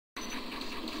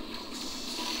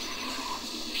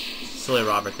silly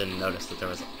Robert didn't notice that there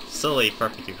was a silly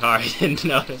perfect Yukari didn't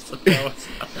notice that there was.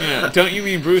 Yeah, don't you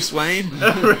mean Bruce Wayne?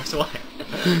 Bruce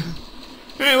Wayne.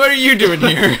 Hey, what are you doing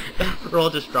here? Roll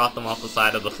just dropped them off the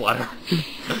side of the flutter.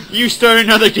 You start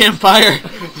another damn fire!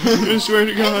 I swear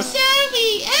to God. I'm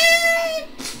sorry.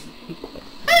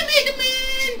 I'm Mega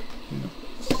Man.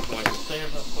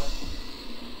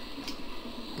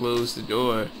 Close the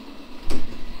door.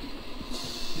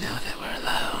 Now that we're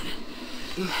alone.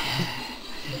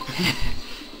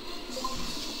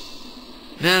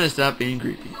 Now to stop being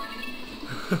creepy.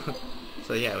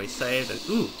 So yeah, we say that.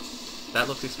 Ooh, that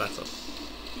looks expensive.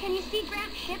 Can you see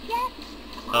Grant's ship yet?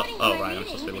 Oh right, I'm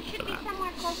supposed to be looking for that.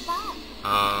 Somewhere close by.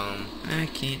 I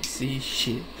can't see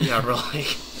shit. Yeah, really.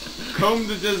 Comb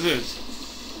the desert.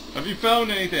 Have you found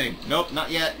anything? Nope,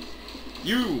 not yet.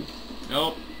 You?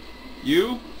 Nope.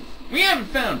 You? We haven't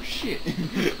found shit.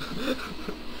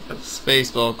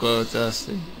 Spaceball quotes,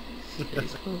 Dusty.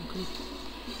 Spaceball quotes.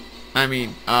 I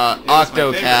mean, my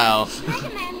Octo Cow. Mega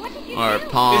Man, what did you Or do?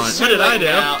 Pawn. It's What too did I late do?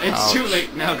 now. It's Ouch. too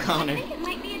late now, I Connor. think it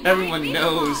might be a Everyone giant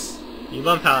knows. You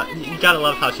love how you gotta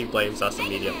love how she blames us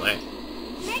immediately.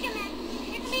 baseball. Mega Man,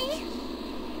 hit me.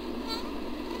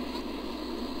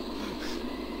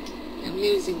 I'm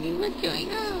losing you. What's going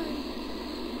on?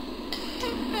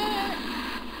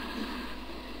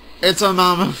 It's a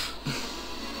mama.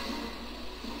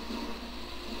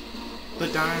 The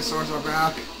dinosaurs are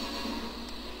back.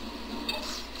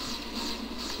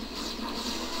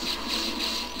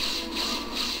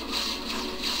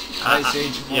 Ice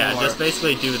Age 4. Yeah, just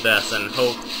basically do this and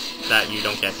hope that you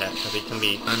don't get hit, because it can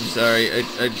be. I'm sorry,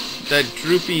 that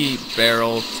droopy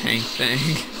barrel tank thing.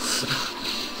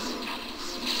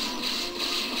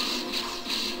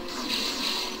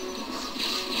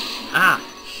 Ah,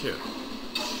 shoot.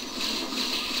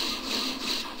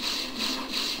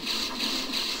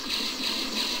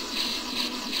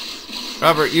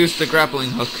 Robert, use the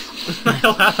grappling hook. I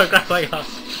don't have a grappling hook.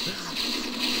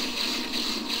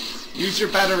 Use your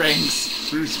batarangs,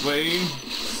 Bruce Wayne.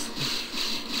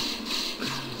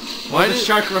 Why Why the did-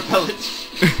 shark repellent?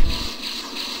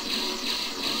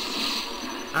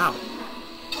 Ow.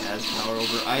 Has power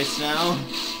over ice now.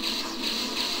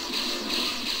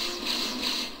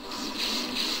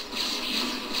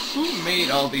 Who made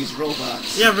all these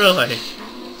robots? Yeah, really.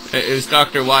 It was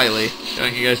Dr. Wily.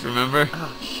 Don't you guys remember?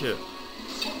 Oh, shoot.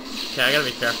 Okay, I gotta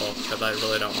be careful, because I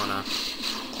really don't wanna.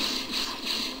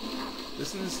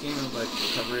 Isn't this game of like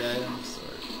recovery items?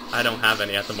 Or... I don't have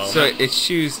any at the moment. So it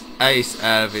shoots ice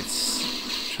out of its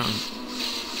trunk.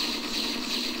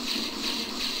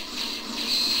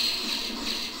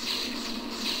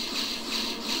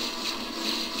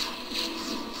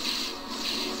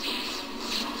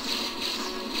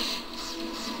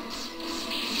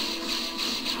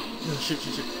 No, shoot.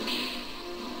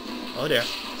 Oh dear.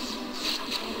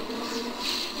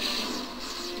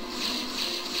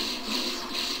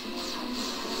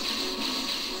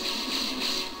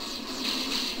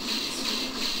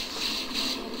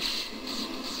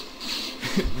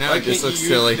 Now Why it just can't looks you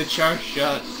silly. use the charge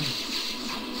shot?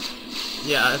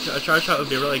 Yeah, a charge shot would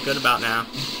be really good about now.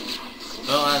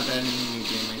 Well, I've had in the new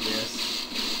game, I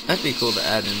guess. That'd be cool to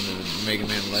add in the Mega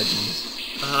Man Legends.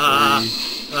 Ah.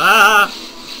 3. Ah!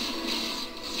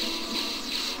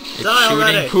 It's Die shooting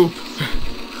already. poop.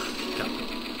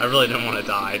 I really didn't want to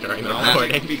die during the Now they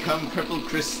recording. become purple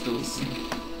crystals.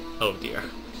 Oh dear.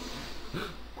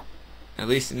 At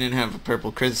least it didn't have a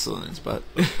purple crystal in its butt.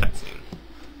 Cutscene.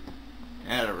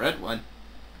 Add a red one.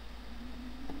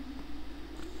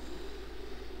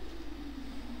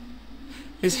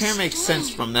 His hair makes sense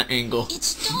from that angle. It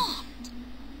stopped.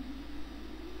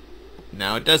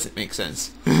 Now it doesn't make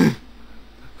sense.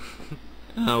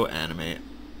 Oh, anime.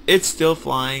 It's still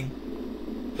flying.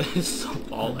 It's still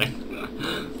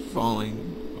falling. Falling.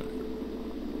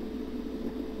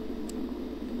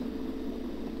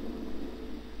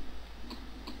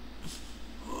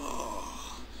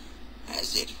 Oh,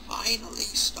 has it finally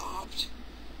stopped?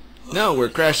 No, we're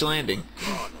crash landing.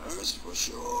 On Earth for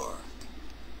sure.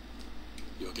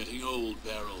 You're getting old,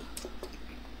 Barrel.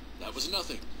 That was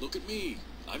nothing. Look at me.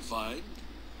 I'm fine.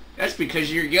 That's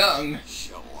because you're young.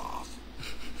 Show off.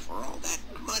 For all that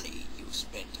money you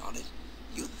spent on it,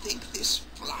 you'd think this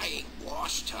flying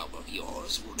wash tub of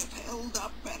yours would have held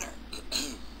up better.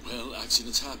 Well,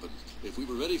 accidents happen. If we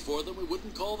were ready for them, we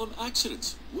wouldn't call them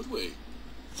accidents, would we?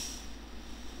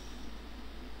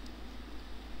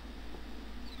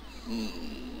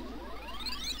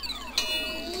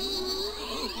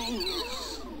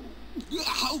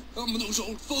 How come those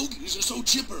old fogies are so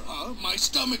chipper, huh? My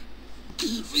stomach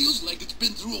feels like it's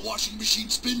been through a washing machine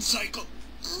spin cycle.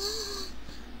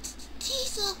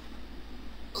 Diesel,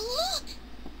 Look!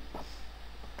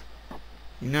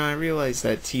 You know, I realize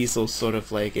that Teasel's sort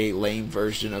of like a lame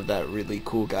version of that really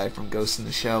cool guy from Ghost in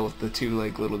the Shell with the two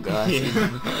like little guys.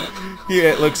 Yeah,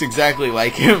 it looks exactly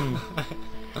like him.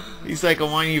 He's like a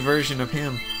whiny version of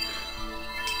him.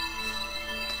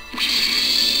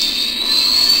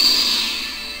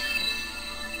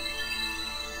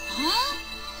 Huh?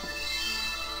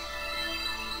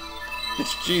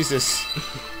 It's Jesus.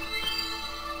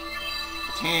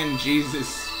 Tan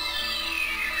Jesus.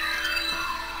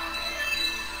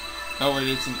 Oh wait,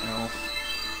 it's an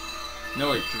elf.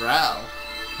 No, a drow.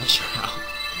 A drow.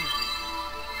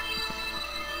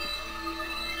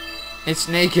 It's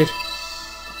naked.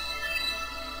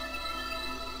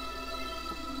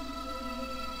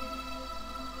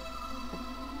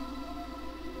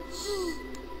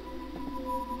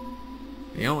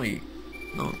 The only...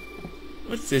 Oh.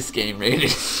 What's this game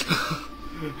rated?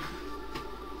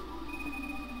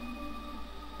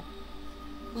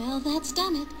 Well, that's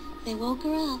done it. They woke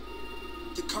her up.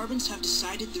 The Carbons have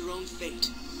decided their own fate.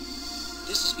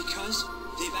 This is because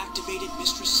they've activated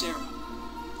Mistress Sarah.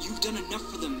 You've done enough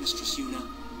for them, Mistress Yuna.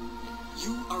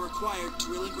 You are required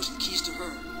to relinquish the keys to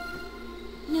her.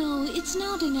 No, it's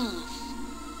not enough.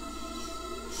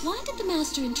 Why did the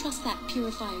Master entrust that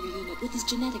purifier unit with his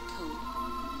genetic code?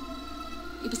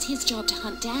 It was his job to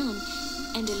hunt down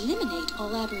and eliminate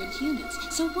all aberrant humans.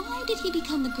 So why did he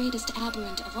become the greatest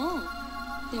aberrant of all?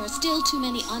 There are still too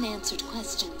many unanswered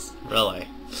questions. Really?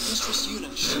 Mistress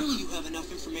Yuna, surely you have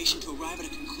enough information to arrive at a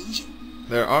conclusion.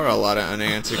 There are a lot of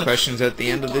unanswered questions at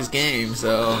the end of this game,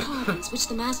 so... The Carbons, which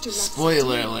the Master left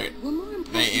Spoiler so alert. were more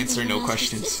impressive They answer than the no Master's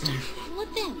questions. system.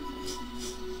 What then?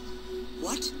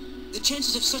 What? The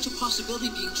chances of such a possibility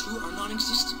being true are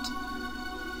non-existent.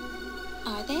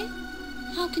 Are they?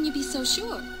 How can you be so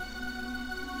sure?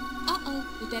 Uh-oh,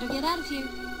 we better get out of here.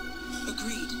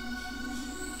 Agreed.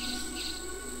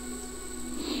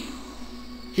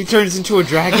 He turns into a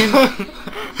dragon?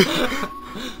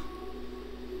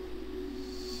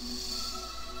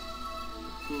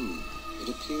 It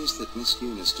appears that Miss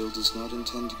Yuna still does not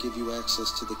intend to give you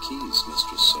access to the keys,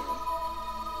 Mistress Sarah.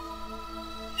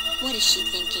 What is she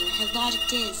thinking? Her logic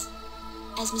is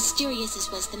as mysterious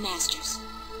as was the Master's.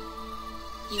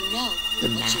 You know The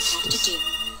what you have to Master's.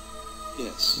 do.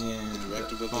 Yes, Yeah, the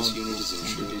directive the of this phone unit is should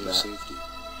ensuring do your that. safety.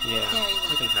 Yeah. Very well.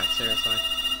 We can hack, seriously.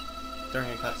 During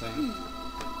a cutscene.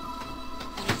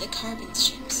 One of the Carbon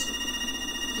ships.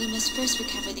 We must first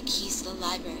recover the keys to the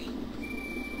library.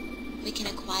 We can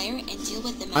acquire and deal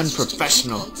with the Master's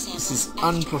Unprofessional. genetic code This sample is after.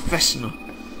 unprofessional.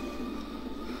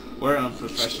 We're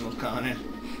unprofessional, Connor.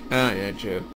 Oh yeah, true.